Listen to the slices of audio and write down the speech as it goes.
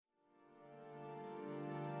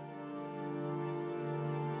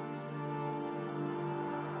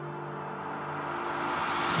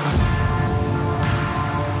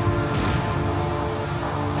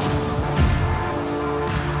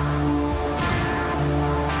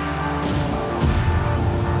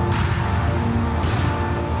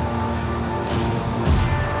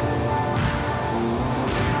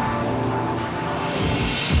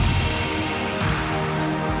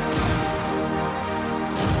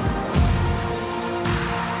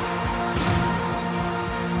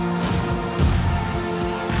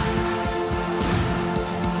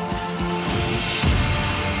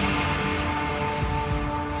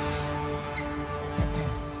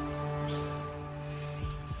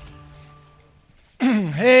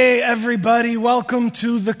Hey, everybody. Welcome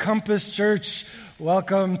to the Compass Church.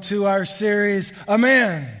 Welcome to our series, A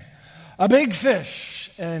Man, a Big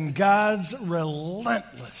Fish, and God's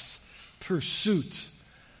Relentless Pursuit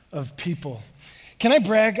of People. Can I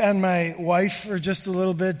brag on my wife for just a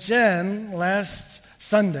little bit? Jen, last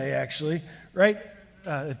Sunday, actually, right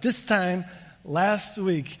at this time last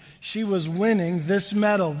week, she was winning this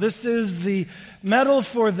medal. This is the medal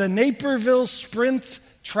for the Naperville Sprint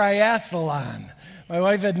Triathlon. My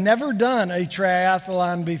wife had never done a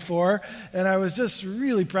triathlon before, and I was just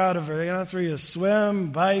really proud of her. You know, it's where you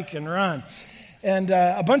swim, bike, and run. And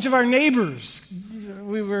a bunch of our neighbors,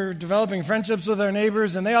 we were developing friendships with our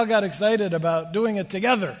neighbors, and they all got excited about doing it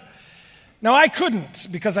together. Now, I couldn't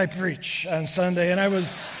because I preach on Sunday, and I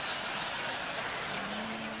was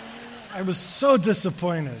so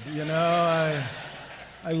disappointed. You know,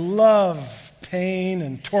 I love pain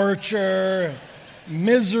and torture,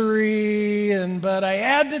 misery, but I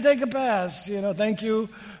had to take a pass. You know, thank you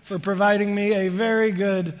for providing me a very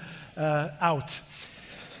good out.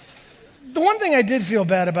 The one thing I did feel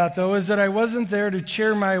bad about, though, is that I wasn't there to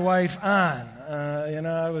cheer my wife on.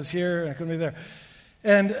 I was here and I couldn't be there.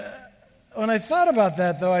 And when I thought about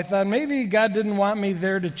that, though, I thought maybe God didn't want me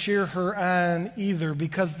there to cheer her on either,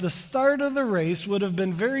 because the start of the race would have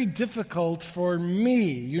been very difficult for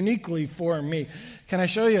me, uniquely for me. Can I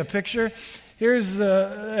show you a picture? Here's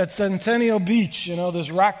at Centennial Beach,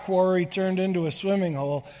 this rock quarry turned into a swimming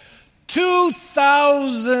hole.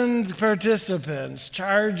 2,000 participants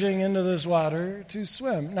charging into this water to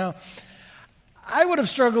swim. Now, I would have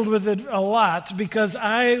struggled with it a lot because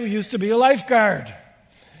I used to be a lifeguard.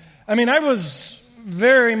 I was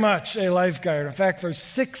very much a lifeguard. In fact, for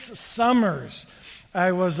 6 summers,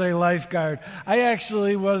 I was a lifeguard. I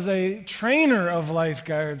actually was a trainer of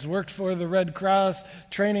lifeguards, worked for the Red Cross,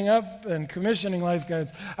 training up and commissioning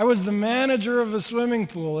lifeguards. I was the manager of a swimming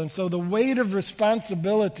pool, and so the weight of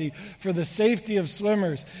responsibility for the safety of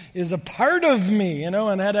swimmers is a part of me, and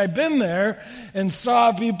had I been there and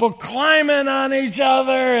saw people climbing on each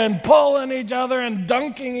other and pulling each other and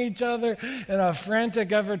dunking each other in a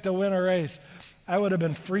frantic effort to win a race, I would have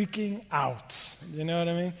been freaking out. You know what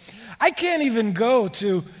I mean? I can't even go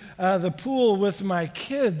to the pool with my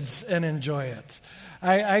kids and enjoy it.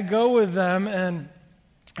 I go with them and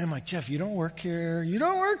I'm like, Jeff, you don't work here. You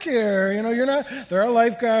don't work here. You're not. There are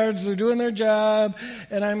lifeguards. They're doing their job.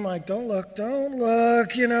 And I'm like, don't look.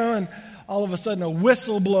 And all of a sudden a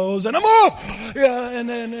whistle blows and I'm, and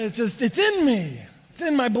then it's in me. It's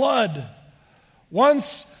in my blood.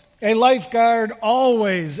 Once a lifeguard,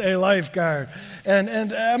 always a lifeguard. And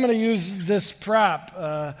I'm going to use this prop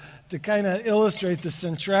to kind of illustrate the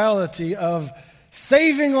centrality of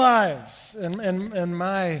saving lives in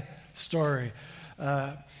my story.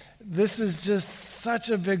 This is just such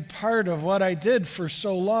a big part of what I did for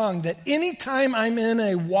so long that anytime I'm in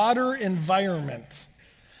a water environment,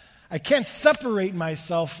 I can't separate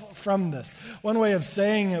myself from this. One way of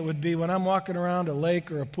saying it would be when I'm walking around a lake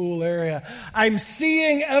or a pool area, I'm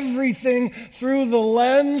seeing everything through the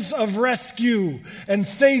lens of rescue and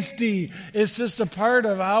safety. It's just a part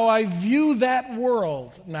of how I view that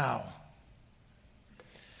world now.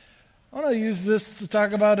 I want to use this to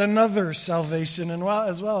talk about another salvation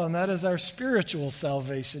as well, and that is our spiritual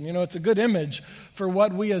salvation. It's a good image for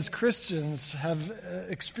what we as Christians have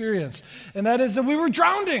experienced, and that is that we were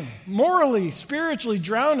drowning, morally, spiritually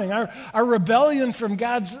drowning. Our rebellion from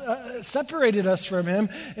God separated us from Him,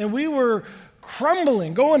 and we were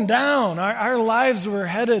crumbling, going down. Our lives were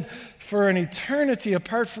headed for an eternity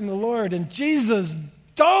apart from the Lord, and Jesus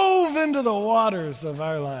dove into the waters of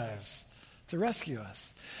our lives to rescue us.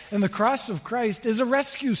 And the cross of Christ is a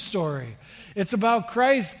rescue story. It's about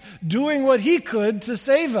Christ doing what He could to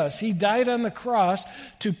save us. He died on the cross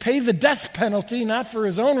to pay the death penalty, not for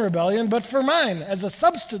His own rebellion, but for mine, as a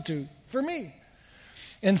substitute for me.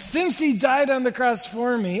 And since He died on the cross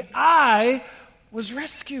for me, I was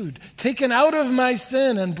rescued, taken out of my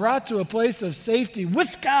sin and brought to a place of safety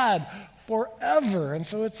with God forever. And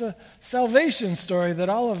so it's a salvation story that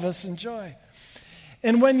all of us enjoy.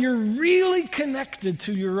 And when you're really connected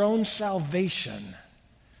to your own salvation,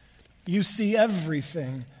 you see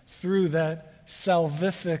everything through that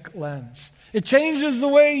salvific lens. It changes the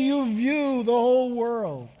way you view the whole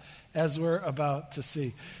world, as we're about to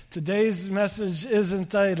see. Today's message is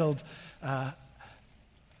entitled,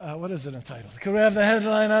 what is it entitled? Could we have the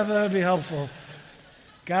headline up? That would be helpful.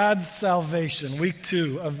 God's Salvation, week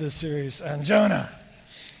 2 of this series on Jonah.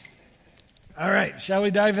 All right, shall we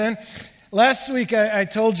dive in? Last week, I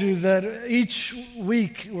told you that each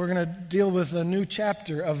week we're going to deal with a new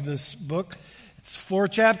chapter of this book. It's 4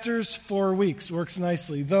 chapters, 4 weeks. Works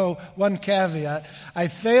nicely. Though, one caveat, I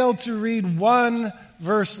failed to read one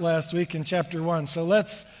verse last week in chapter 1. So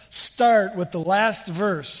let's start with the last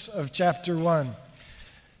verse of chapter 1.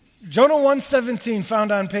 Jonah 1:17,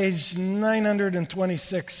 found on page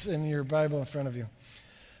 926 in your Bible in front of you.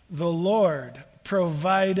 The Lord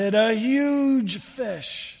provided a huge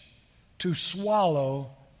fish to swallow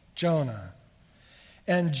Jonah.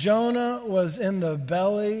 And Jonah was in the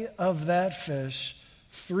belly of that fish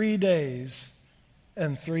 3 days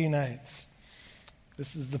and 3 nights.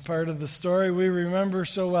 This is the part of the story we remember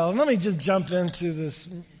so well. And let me just jump into this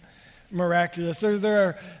miraculous.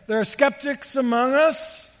 There are skeptics among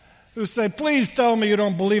us who say, please tell me you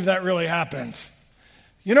don't believe that really happened.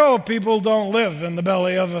 You know, people don't live in the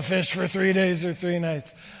belly of a fish for 3 days or 3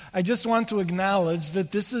 nights. I just want to acknowledge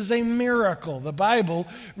that this is a miracle. The Bible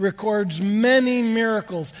records many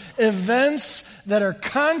miracles, events that are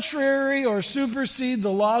contrary or supersede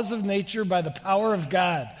the laws of nature by the power of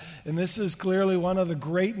God. And this is clearly one of the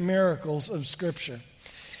great miracles of Scripture.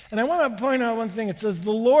 And I want to point out one thing. It says,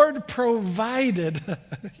 the Lord provided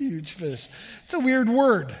a huge fish. It's a weird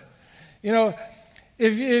word. You know,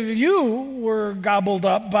 if you were gobbled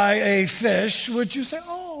up by a fish, would you say,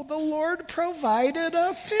 oh, the Lord provided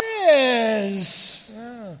a fish?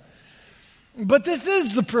 Yeah. But this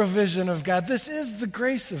is the provision of God. This is the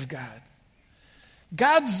grace of God.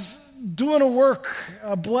 God's doing a work,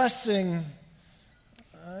 a blessing,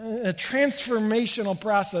 a transformational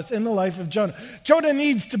process in the life of Jonah. Jonah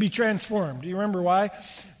needs to be transformed. Do you remember why?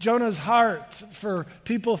 Jonah's heart for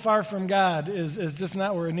people far from God is just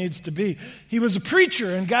not where it needs to be. He was a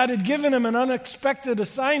preacher, and God had given him an unexpected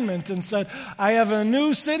assignment and said, I have a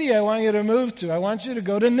new city I want you to move to. I want you to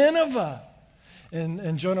go to Nineveh.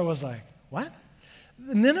 And Jonah was like, what?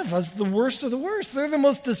 Nineveh's the worst of the worst. They're the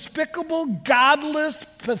most despicable, godless,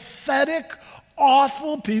 pathetic,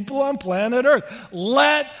 awful people on planet Earth.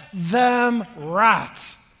 Let them rot.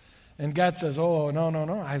 And God says, oh, no,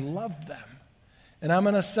 I love them. And I'm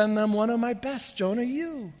going to send them one of my best. Jonah,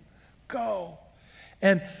 you go.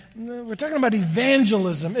 And we're talking about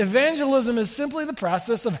evangelism. Evangelism is simply the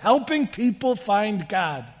process of helping people find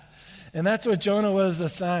God. And that's what Jonah was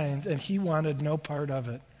assigned, and he wanted no part of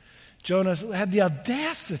it. Jonah had the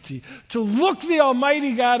audacity to look the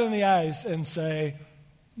Almighty God in the eyes and say,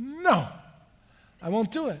 no, I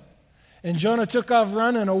won't do it. And Jonah took off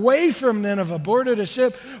running away from Nineveh, boarded a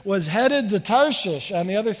ship, was headed to Tarshish on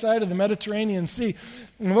the other side of the Mediterranean Sea.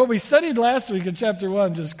 And what we studied last week in chapter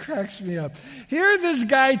 1 just cracks me up. Here this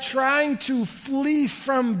guy trying to flee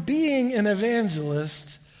from being an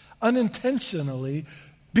evangelist unintentionally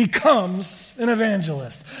becomes an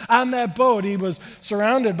evangelist. On that boat, he was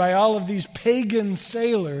surrounded by all of these pagan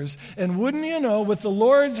sailors. And wouldn't you know, with the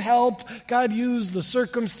Lord's help, God used the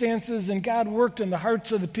circumstances and God worked in the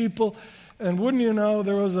hearts of the people. And wouldn't you know,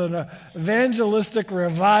 there was an evangelistic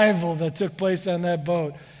revival that took place on that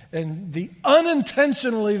boat. And the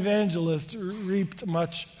unintentional evangelist reaped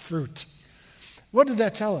much fruit. What did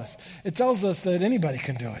that tell us? It tells us that anybody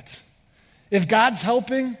can do it. If God's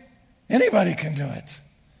helping, anybody can do it.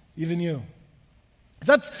 Even you.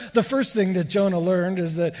 That's the first thing that Jonah learned,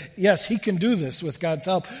 is that, yes, he can do this with God's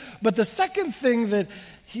help. But the second thing that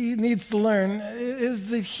he needs to learn is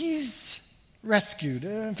that he's rescued.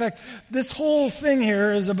 In fact, this whole thing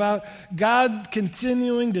here is about God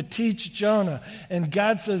continuing to teach Jonah. And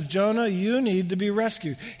God says, Jonah, you need to be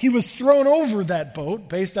rescued. He was thrown over that boat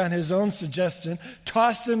based on his own suggestion,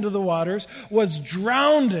 tossed into the waters, was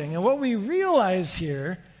drowning. And what we realize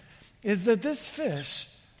here is that this fish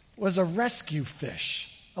was a rescue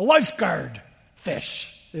fish, a lifeguard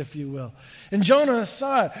fish, if you will. And Jonah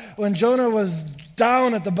saw it when Jonah was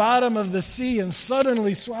down at the bottom of the sea and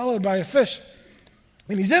suddenly swallowed by a fish.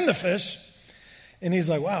 And he's in the fish, and he's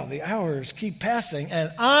like, wow, the hours keep passing,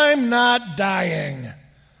 and I'm not dying.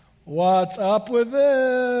 What's up with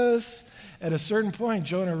this? At a certain point,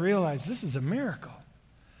 Jonah realized this is a miracle.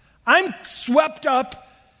 I'm swept up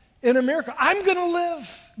in a miracle. I'm going to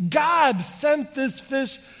live. God sent this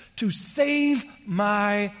fish to save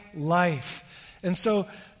my life. And so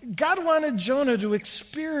God wanted Jonah to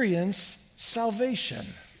experience salvation.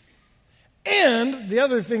 And the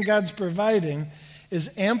other thing God's providing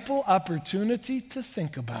is ample opportunity to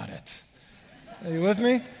think about it. Are you with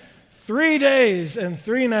me? 3 days and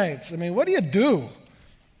 3 nights. I mean, what do you do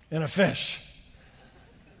in a fish?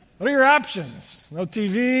 What are your options? No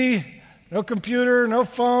TV, no computer, no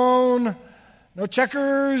phone, no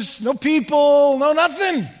checkers, no people, no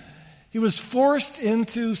nothing. He was forced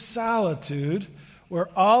into solitude where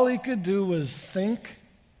all he could do was think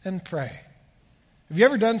and pray. Have you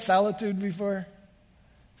ever done solitude before?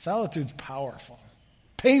 Solitude's powerful.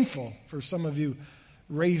 Painful for some of you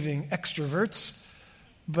raving extroverts,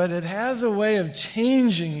 but it has a way of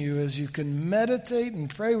changing you as you can meditate and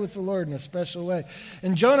pray with the Lord in a special way.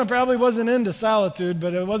 And Jonah probably wasn't into solitude,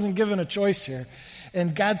 but it wasn't given a choice here.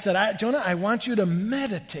 And God said, Jonah, I want you to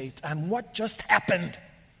meditate on what just happened.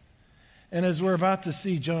 And as we're about to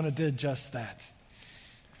see, Jonah did just that.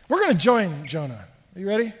 We're going to join Jonah. Are you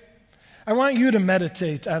ready? I want you to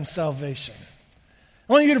meditate on salvation.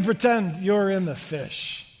 I want you to pretend you're in the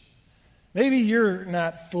fish. Maybe you're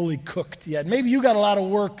not fully cooked yet. Maybe you got a lot of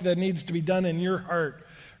work that needs to be done in your heart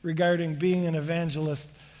regarding being an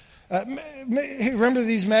evangelist. Remember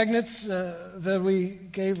these magnets that we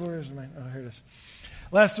gave? Where is mine? Oh, here it is.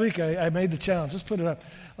 Last week I made the challenge. Let's put it up.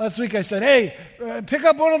 Last week I said, hey, pick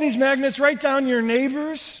up one of these magnets, write down your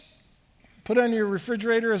neighbors, put on your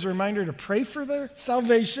refrigerator as a reminder to pray for their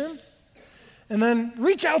salvation, and then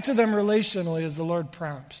reach out to them relationally as the Lord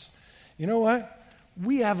prompts. You know what?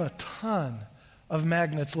 We have a ton of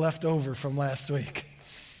magnets left over from last week.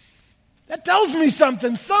 That tells me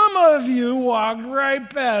something. Some of you walked right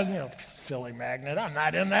past, silly magnet, I'm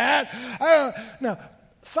not in that. Now,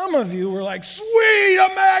 some of you were like, sweet,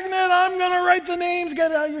 a magnet, I'm going to write the names,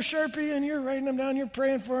 get out your Sharpie, and you're writing them down, you're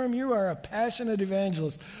praying for them. You are a passionate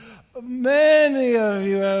evangelist. Many of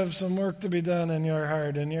you have some work to be done in your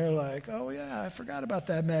heart, and you're like, oh yeah, I forgot about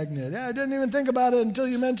that magnet. Yeah, I didn't even think about it until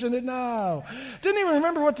you mentioned it now. Didn't even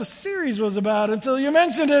remember what the series was about until you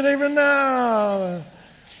mentioned it even now.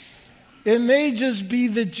 It may just be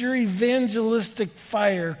that your evangelistic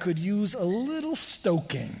fire could use a little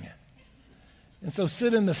stoking. And so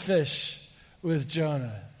sit in the fish with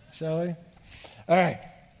Jonah, shall we? All right,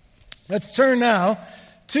 let's turn now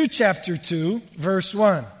to chapter 2, verse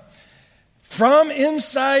 1. From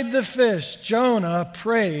inside the fish, Jonah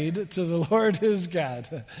prayed to the Lord his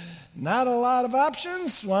God. Not a lot of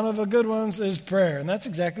options. One of the good ones is prayer. And that's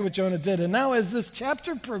exactly what Jonah did. And now as this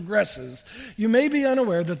chapter progresses, you may be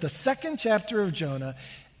unaware that the second chapter of Jonah,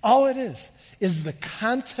 all it is the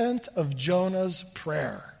content of Jonah's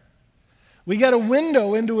prayer. We get a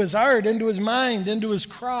window into his heart, into his mind, into his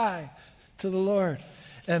cry to the Lord.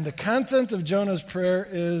 And the content of Jonah's prayer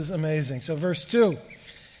is amazing. So verse 2.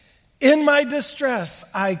 In my distress,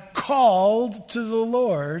 I called to the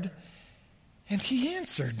Lord, and he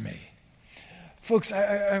answered me. Folks,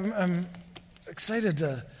 I'm excited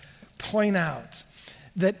to point out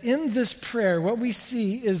that in this prayer, what we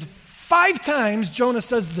see is 5 times Jonah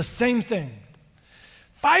says the same thing.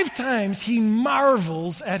 5 times he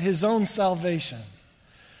marvels at his own salvation.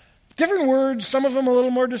 Different words, some of them a little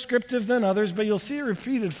more descriptive than others, but you'll see it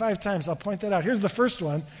repeated 5 times. I'll point that out. Here's the first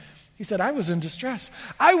one. He said, I was in distress.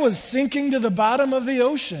 I was sinking to the bottom of the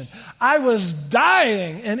ocean. I was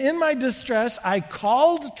dying, and in my distress, I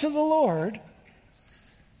called to the Lord,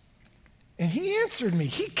 and he answered me.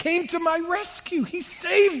 He came to my rescue. He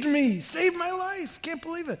saved me, saved my life. Can't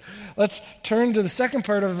believe it. Let's turn to the second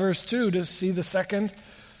part of verse 2 to see the second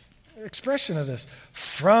expression of this.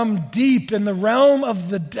 From deep in the realm of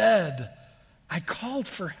the dead, I called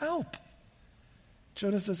for help.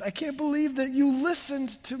 Jonah says, I can't believe that you listened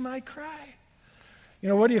to my cry. You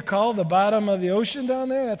know, what do you call the bottom of the ocean down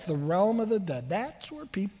there? That's the realm of the dead. That's where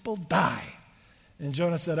people die. And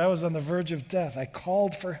Jonah said, I was on the verge of death. I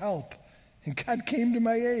called for help, and God came to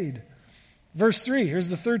my aid. Verse 3, here's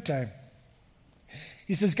the third time.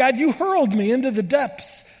 He says, God, you hurled me into the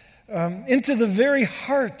depths, into the very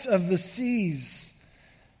heart of the seas.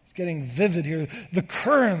 It's getting vivid here. The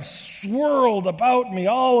currents swirled about me.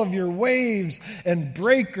 All of your waves and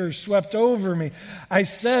breakers swept over me. I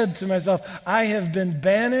said to myself, I have been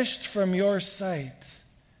banished from your sight.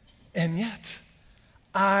 And yet,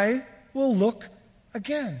 I will look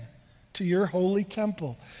again to your holy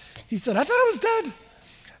temple. He said, I thought I was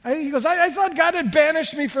dead. He goes, I thought God had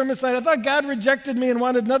banished me from his sight. I thought God rejected me and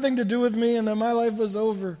wanted nothing to do with me and that my life was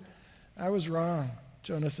over. I was wrong.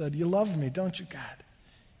 Jonah said, you love me, don't you, God?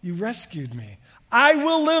 You rescued me. I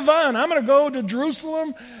will live on. I'm going to go to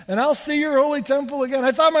Jerusalem and I'll see your holy temple again.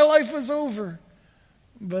 I thought my life was over,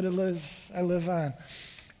 but I live on.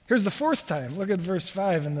 Here's the fourth time. Look at verse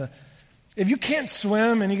 5. If you can't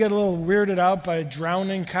swim and you get a little weirded out by a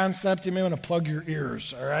drowning concept, you may want to plug your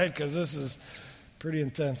ears, all right? Because this is pretty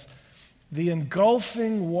intense. The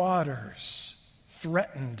engulfing waters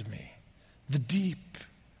threatened me. The deep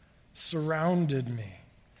surrounded me.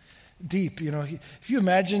 Deep, if you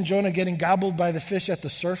imagine Jonah getting gobbled by the fish at the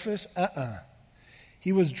surface,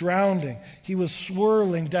 He was drowning. He was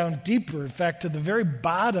swirling down deeper, in fact, to the very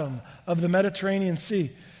bottom of the Mediterranean Sea.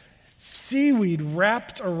 Seaweed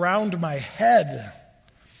wrapped around my head.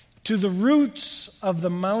 To the roots of the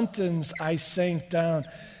mountains I sank down.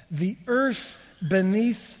 the earth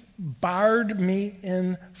beneath barred me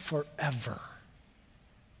in forever.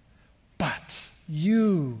 But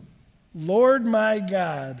you, Lord my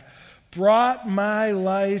God, brought my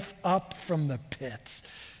life up from the pits.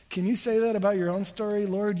 Can you say that about your own story?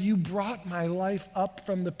 Lord, you brought my life up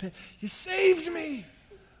from the pit. You saved me.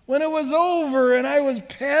 When it was over and I was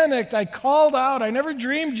panicked, I called out. I never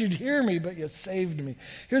dreamed you'd hear me, but you saved me.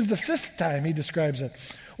 Here's the fifth time he describes it.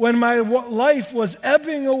 When my life was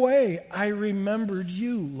ebbing away, I remembered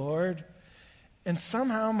you, Lord. And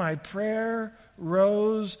somehow my prayer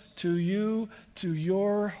rose to you, to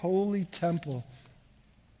your holy temple.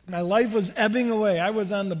 My life was ebbing away. I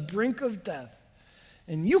was on the brink of death.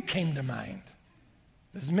 And you came to mind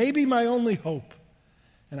as maybe my only hope.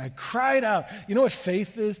 And I cried out. You know what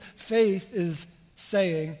faith is? Faith is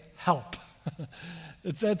saying, help.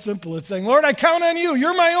 It's that simple. It's saying, Lord, I count on you.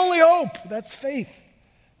 You're my only hope. That's faith.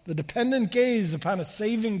 The dependent gaze upon a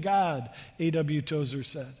saving God, A.W. Tozer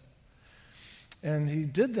said. And he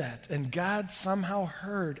did that. And God somehow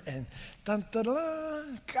heard. And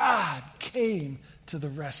God came to the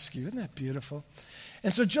rescue. Isn't that beautiful?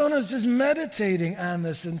 And so Jonah's just meditating on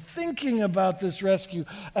this and thinking about this rescue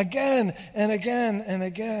again and again and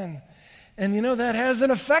again. And you know, that has an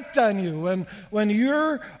effect on you. When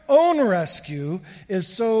your own rescue is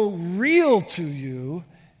so real to you,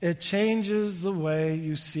 it changes the way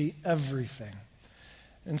you see everything.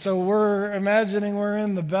 And so we're imagining we're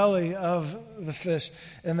in the belly of the fish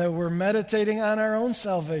and that we're meditating on our own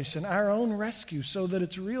salvation, our own rescue, so that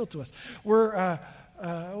it's real to us.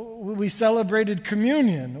 We celebrated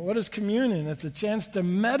communion. What is communion? It's a chance to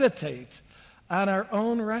meditate on our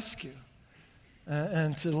own rescue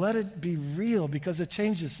and to let it be real because it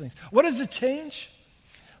changes things. What does it change?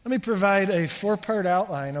 Let me provide a 4-part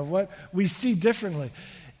outline of what we see differently.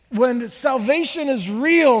 When salvation is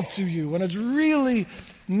real to you, when it's really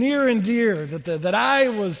near and dear that I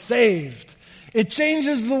was saved, it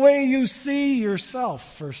changes the way you see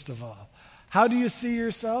yourself, first of all. How do you see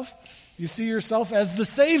yourself? You see yourself as the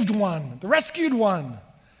saved one, the rescued one.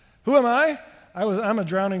 Who am I? I'm a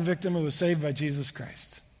drowning victim who was saved by Jesus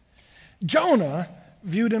Christ. Jonah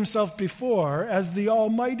viewed himself before as the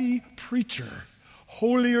almighty preacher,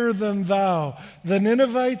 holier than thou. The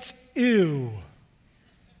Ninevites, ew.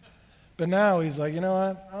 But now he's like, you know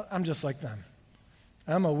what? I'm just like them.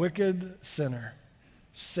 I'm a wicked sinner,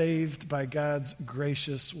 saved by God's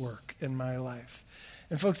gracious work in my life.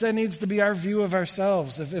 And folks, that needs to be our view of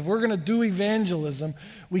ourselves. If we're going to do evangelism,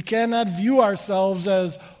 we cannot view ourselves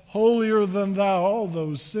as holier than thou, all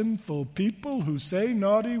those sinful people who say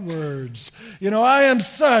naughty words. You know, I am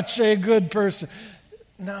such a good person.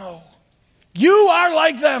 No. You are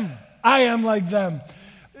like them. I am like them.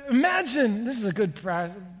 Imagine, this is a good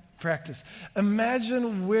practice.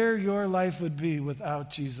 Imagine where your life would be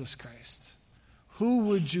without Jesus Christ. Who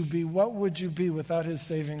would you be? What would you be without his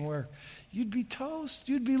saving work? You'd be toast.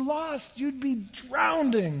 You'd be lost. You'd be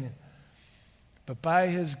drowning. But by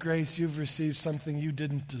his grace, you've received something you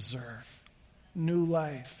didn't deserve. New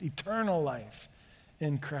life, eternal life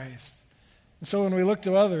in Christ. And so when we look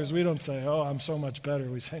to others, we don't say, oh, I'm so much better.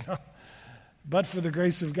 We say, no, but for the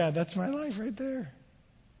grace of God. That's my life right there.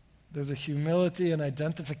 There's a humility and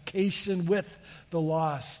identification with the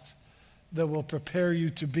lost that will prepare you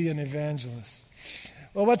to be an evangelist.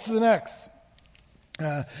 Well, what's the next?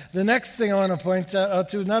 The next thing I want to point out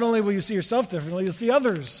to is not only will you see yourself differently, you'll see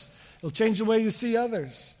others. It'll change the way you see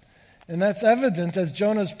others. And that's evident as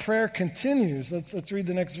Jonah's prayer continues. Let's read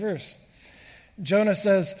the next verse. Jonah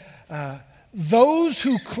says, those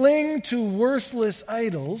who cling to worthless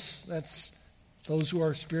idols, that's those who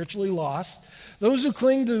are spiritually lost, those who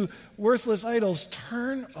cling to worthless idols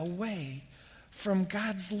turn away from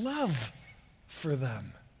God's love for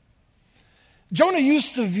them. Jonah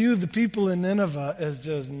used to view the people in Nineveh as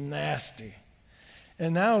just nasty.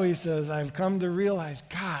 And now he says, I've come to realize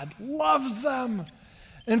God loves them.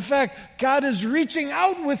 In fact, God is reaching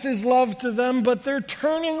out with his love to them, but they're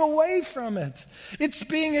turning away from it. It's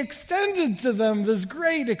being extended to them, this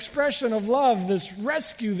great expression of love, this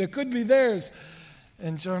rescue that could be theirs.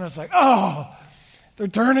 And Jonah's like, oh, they're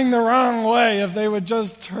turning the wrong way. If they would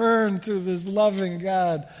just turn to this loving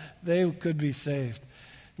God, they could be saved.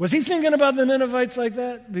 Was he thinking about the Ninevites like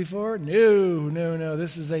that before? No.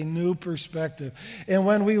 This is a new perspective. And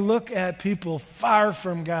when we look at people far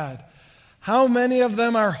from God, how many of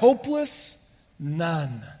them are hopeless?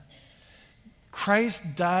 None.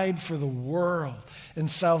 Christ died for the world, and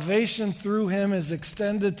salvation through him is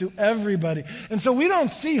extended to everybody. And so we don't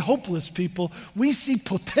see hopeless people. We see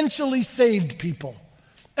potentially saved people.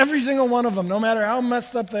 Every single one of them, no matter how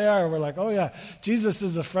messed up they are, we're like, oh yeah, Jesus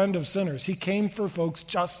is a friend of sinners. He came for folks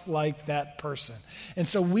just like that person. And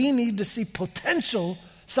so we need to see potential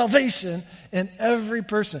salvation in every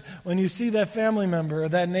person. When you see that family member or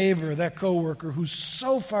that neighbor or that coworker who's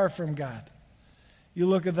so far from God, you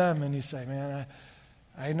look at them and you say, man,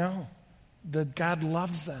 I know that God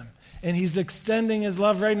loves them. And he's extending his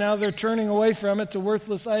love right now. They're turning away from it to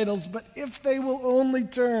worthless idols. But if they will only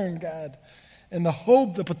turn, God, and the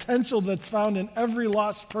hope, the potential that's found in every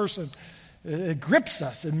lost person, it grips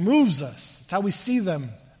us, it moves us. It's how we see them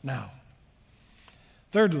now.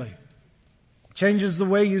 Thirdly, changes the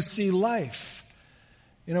way you see life.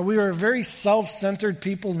 You know, we are very self-centered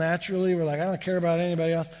people naturally. We're like, I don't care about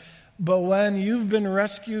anybody else. But when you've been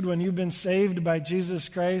rescued, when you've been saved by Jesus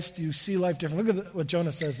Christ, you see life different. Look at what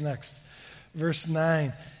Jonah says next. Verse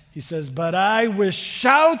 9. He says, but I with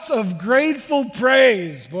shouts of grateful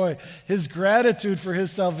praise. Boy, his gratitude for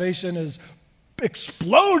his salvation is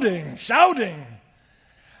exploding, shouting.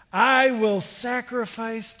 I will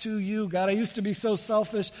sacrifice to you. God, I used to be so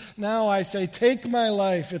selfish. Now I say, take my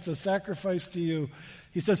life. It's a sacrifice to you.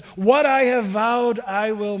 He says, what I have vowed,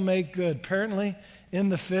 I will make good. Apparently, in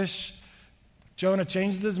the fish, Jonah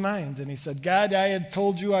changed his mind. And he said, God, I had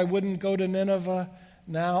told you I wouldn't go to Nineveh.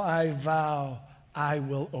 Now I vow I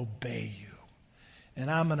will obey you.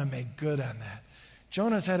 And I'm going to make good on that.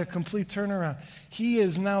 Jonah's had a complete turnaround. He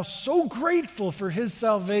is now so grateful for his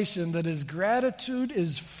salvation that his gratitude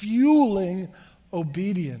is fueling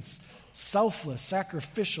obedience. Selfless,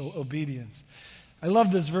 sacrificial obedience. I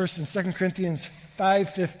love this verse in 2 Corinthians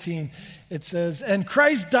 5:15. It says, and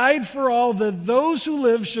Christ died for all, that those who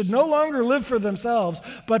live should no longer live for themselves,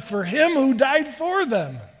 but for him who died for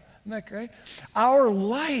them. Isn't that great? Our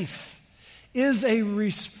life is a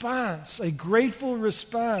response, a grateful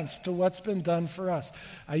response to what's been done for us.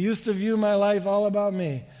 I used to view my life all about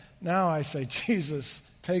me. Now I say, Jesus,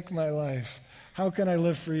 take my life. How can I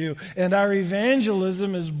live for you? And our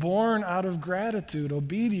evangelism is born out of gratitude,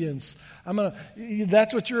 obedience.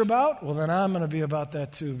 That's what you're about? Well, then I'm going to be about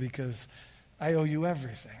that too, because I owe you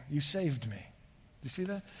everything. You saved me. You see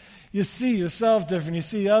that? You see yourself different. You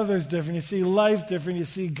see others different. You see life different. You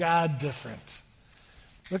see God different.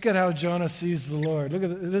 Look at how Jonah sees the Lord. Look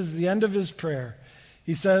at this is the end of his prayer.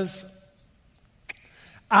 He says,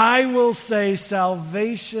 I will say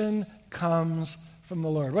salvation comes from the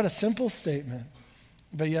Lord. What a simple statement,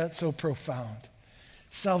 but yet so profound.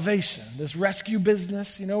 Salvation, this rescue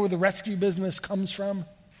business, you know where the rescue business comes from?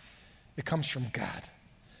 It comes from God.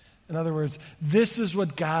 In other words, this is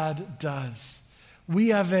what God does. We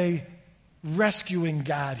have a rescuing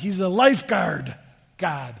God. He's a lifeguard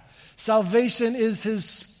God. Salvation is his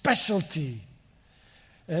specialty.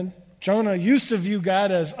 And Jonah used to view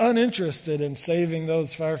God as uninterested in saving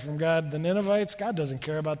those far from God. The Ninevites, God doesn't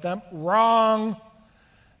care about them. Wrong.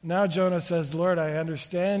 Now Jonah says, Lord, I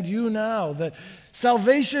understand you now that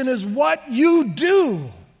salvation is what you do.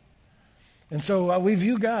 And so we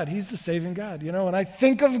view God. He's the saving God. You know, when I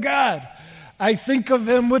think of God, I think of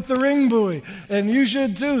him with the ring buoy. And you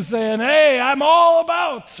should too, saying, hey, I'm all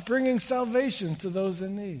about bringing salvation to those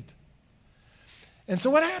in need. And so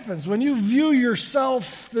what happens when you view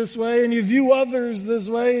yourself this way and you view others this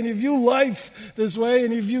way and you view life this way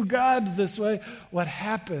and you view God this way? What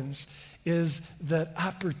happens is that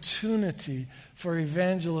opportunity for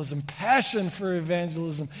evangelism, passion for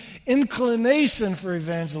evangelism, inclination for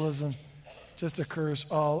evangelism just occurs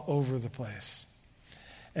all over the place.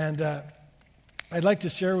 And I'd like to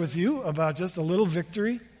share with you about just a little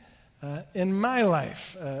victory in my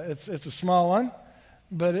life. It's a small one,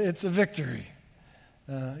 but it's a victory.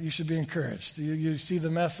 You should be encouraged. You see the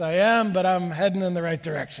mess I am, but I'm heading in the right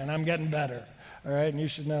direction. I'm getting better, all right? And you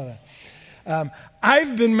should know that.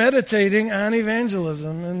 I've been meditating on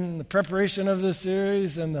evangelism in the preparation of this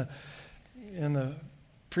series and the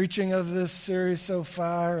preaching of this series so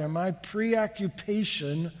far, and my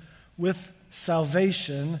preoccupation with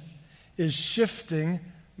salvation is shifting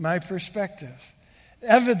my perspective,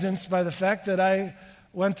 evidenced by the fact that I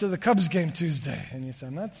went to the Cubs game Tuesday. And you said,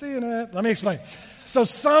 I'm not seeing it. Let me explain. So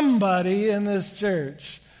somebody in this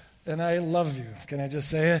church, and I love you, can I just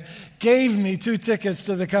say it, gave me 2 tickets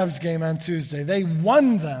to the Cubs game on Tuesday. They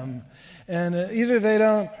won them. And either they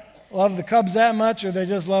don't love the Cubs that much or they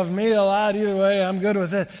just love me a lot. Either way, I'm good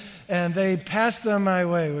with it. And they passed them my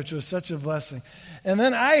way, which was such a blessing. And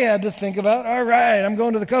then I had to think about, all right, I'm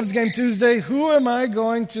going to the Cubs game Tuesday. Who am I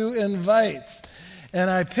going to invite? And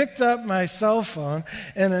I picked up my cell phone,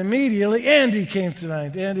 and immediately Andy came to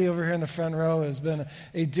mind. Andy over here in the front row has been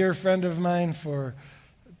a dear friend of mine for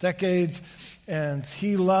decades, and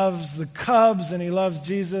he loves the Cubs, and he loves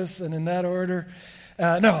Jesus, and in that order.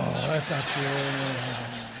 No, that's not true.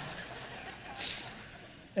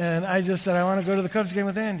 And I just said, I want to go to the Cubs game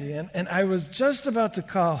with Andy. And I was just about to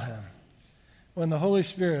call him when the Holy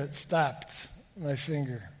Spirit stopped my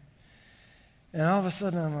finger. And all of a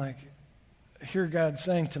sudden I'm like, I hear God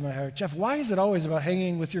saying to my heart, Jeff, why is it always about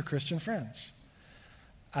hanging with your Christian friends?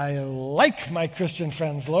 I like my Christian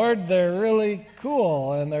friends, Lord. They're really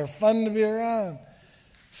cool and they're fun to be around.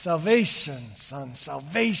 Salvation, son,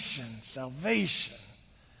 salvation, salvation.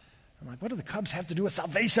 I'm like, what do the Cubs have to do with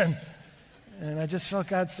salvation? And I just felt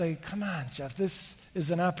God say, come on, Jeff, this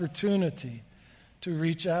is an opportunity to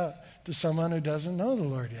reach out to someone who doesn't know the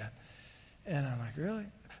Lord yet. And I'm like, really?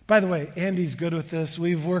 By the way, Andy's good with this.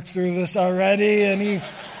 We've worked through this already, and he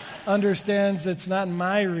understands it's not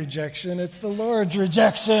my rejection, it's the Lord's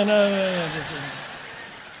rejection.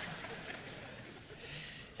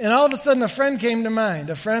 And all of a sudden, a friend came to mind,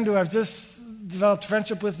 a friend who I've just developed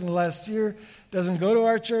friendship with in the last year, doesn't go to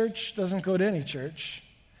our church, doesn't go to any church.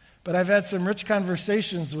 But I've had some rich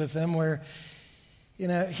conversations with him where,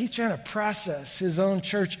 he's trying to process his own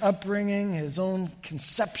church upbringing, his own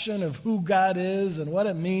conception of who God is and what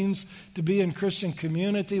it means to be in Christian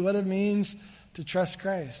community, what it means to trust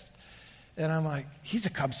Christ. And I'm like, he's a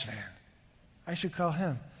Cubs fan. I should call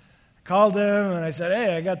him. I called him and I said,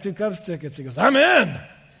 hey, I got 2 Cubs tickets. He goes, I'm in.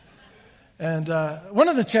 And one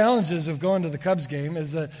of the challenges of going to the Cubs game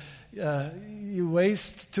is that you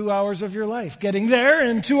waste 2 hours of your life getting there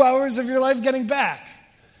and 2 hours of your life getting back.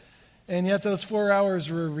 And yet those 4 hours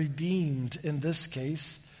were redeemed, in this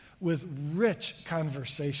case, with rich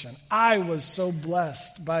conversation. I was so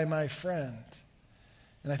blessed by my friend.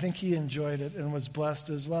 And I think he enjoyed it and was blessed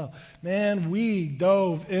as well. Man, we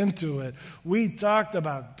dove into it. We talked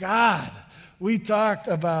about God. We talked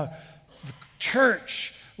about the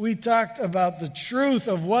church. We talked about the truth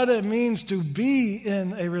of what it means to be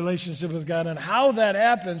in a relationship with God and how that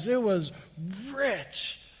happens. It was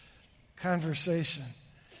rich conversation.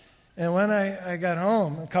 And when I got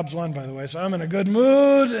home, the Cubs won, by the way, so I'm in a good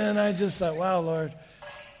mood. And I just thought, wow, Lord,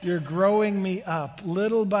 you're growing me up.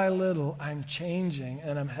 Little by little, I'm changing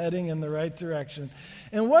and I'm heading in the right direction.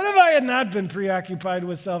 And what if I had not been preoccupied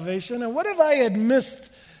with salvation? And what if I had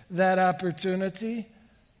missed that opportunity?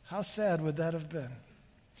 How sad would that have been?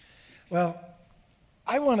 Well,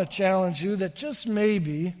 I want to challenge you that just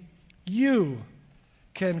maybe you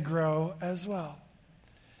can grow as well.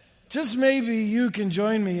 Just maybe you can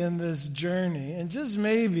join me in this journey. And just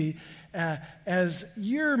maybe as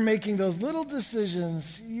you're making those little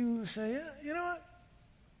decisions, you say, yeah, you know what?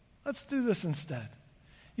 Let's do this instead.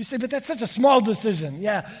 You say, but that's such a small decision.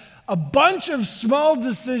 Yeah, a bunch of small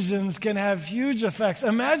decisions can have huge effects.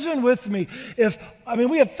 Imagine with me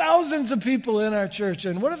we have thousands of people in our church,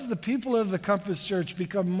 and what if the people of the Compass Church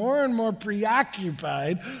become more and more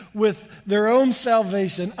preoccupied with their own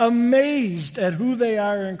salvation, amazed at who they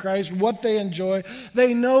are in Christ, what they enjoy.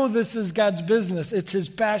 They know this is God's business. It's His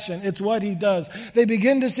passion. It's what He does. They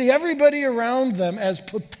begin to see everybody around them as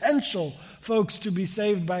potential folks to be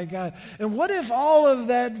saved by God. And what if all of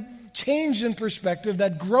that change in perspective,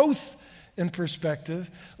 that growth in perspective,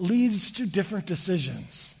 leads to different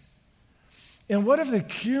decisions? And what if the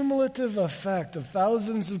cumulative effect of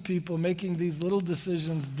thousands of people making these little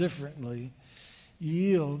decisions differently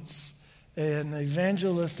yields an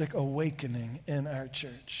evangelistic awakening in our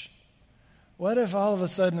church? What if all of a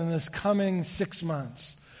sudden in this coming 6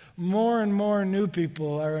 months, more and more new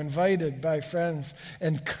people are invited by friends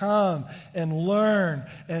and come and learn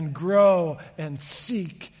and grow and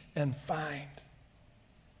seek and find?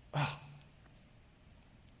 Oh,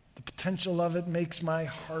 the potential of it makes my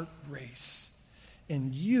heart race.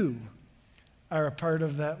 And you are a part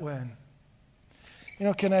of that win.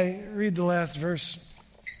 Can I read the last verse?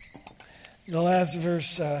 The last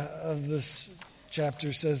verse of this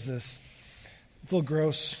chapter says this. It's a little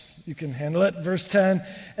gross. You can handle it. Verse 10,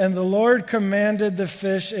 and the Lord commanded the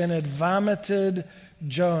fish, and it vomited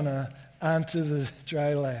Jonah onto the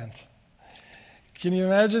dry land. Can you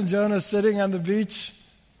imagine Jonah sitting on the beach?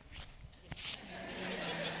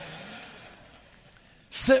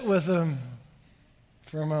 Sit with him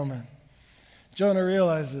for a moment. Jonah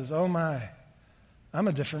realizes, oh my, I'm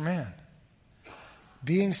a different man.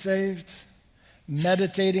 Being saved,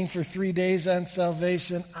 meditating for 3 days on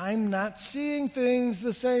salvation, I'm not seeing things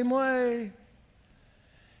the same way.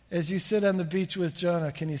 As you sit on the beach with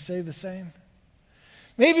Jonah, can you say the same?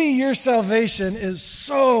 Maybe your salvation is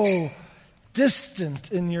so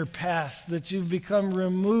distant in your past that you've become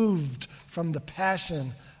removed from the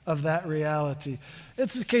passion of that reality.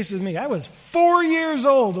 It's the case with me. I was 4 years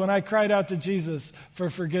old when I cried out to Jesus for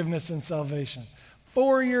forgiveness and salvation.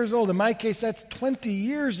 4 years old. In my case, that's 20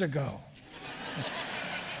 years ago.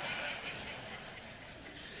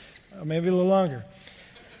 maybe a little longer.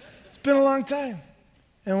 It's been a long time.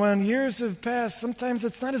 And when years have passed, sometimes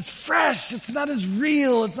it's not as fresh, it's not as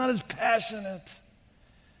real, it's not as passionate.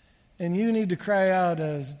 And you need to cry out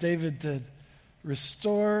as David did,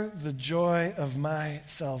 restore the joy of my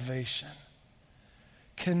salvation.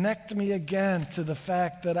 Connect me again to the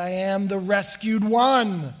fact that I am the rescued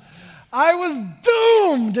one. I was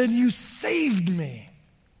doomed and you saved me.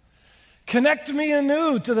 Connect me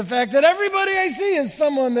anew to the fact that everybody I see is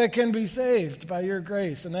someone that can be saved by your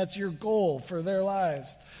grace, and that's your goal for their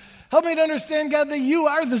lives. Help me to understand, God, that you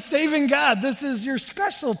are the saving God. This is your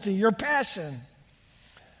specialty, your passion.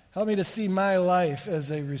 Help me to see my life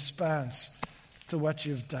as a response to what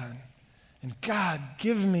you've done. And God,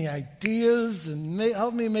 give me ideas and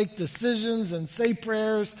help me make decisions and say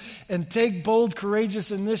prayers and take bold, courageous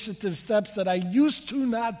initiative steps that I used to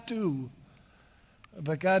not do.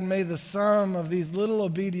 But God, may the sum of these little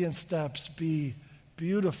obedient steps be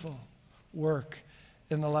beautiful work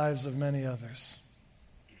in the lives of many others.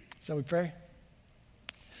 Shall we pray?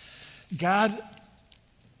 God,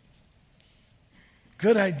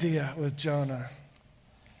 good idea with Jonah.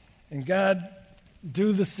 And God,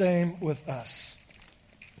 do the same with us.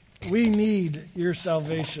 We need your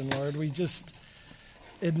salvation, Lord. We just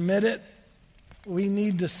admit it. We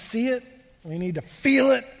need to see it. We need to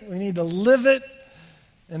feel it. We need to live it.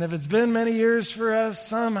 And if it's been many years for us,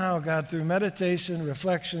 somehow, God, through meditation,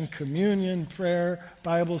 reflection, communion, prayer,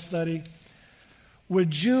 Bible study,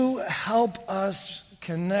 would you help us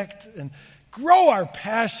connect and grow our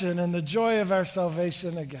passion and the joy of our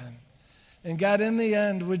salvation again? And God, in the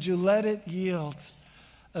end, would you let it yield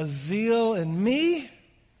a zeal in me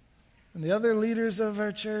and the other leaders of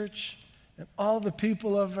our church and all the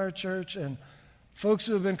people of our church and folks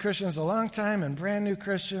who have been Christians a long time and brand new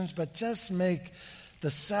Christians, but just make the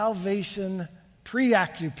salvation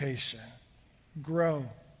preoccupation grow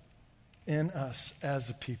in us as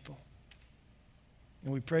a people.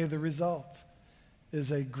 And we pray the result is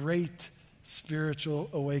a great spiritual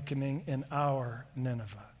awakening in our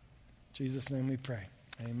Nineveh. In Jesus' name we pray.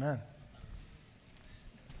 Amen.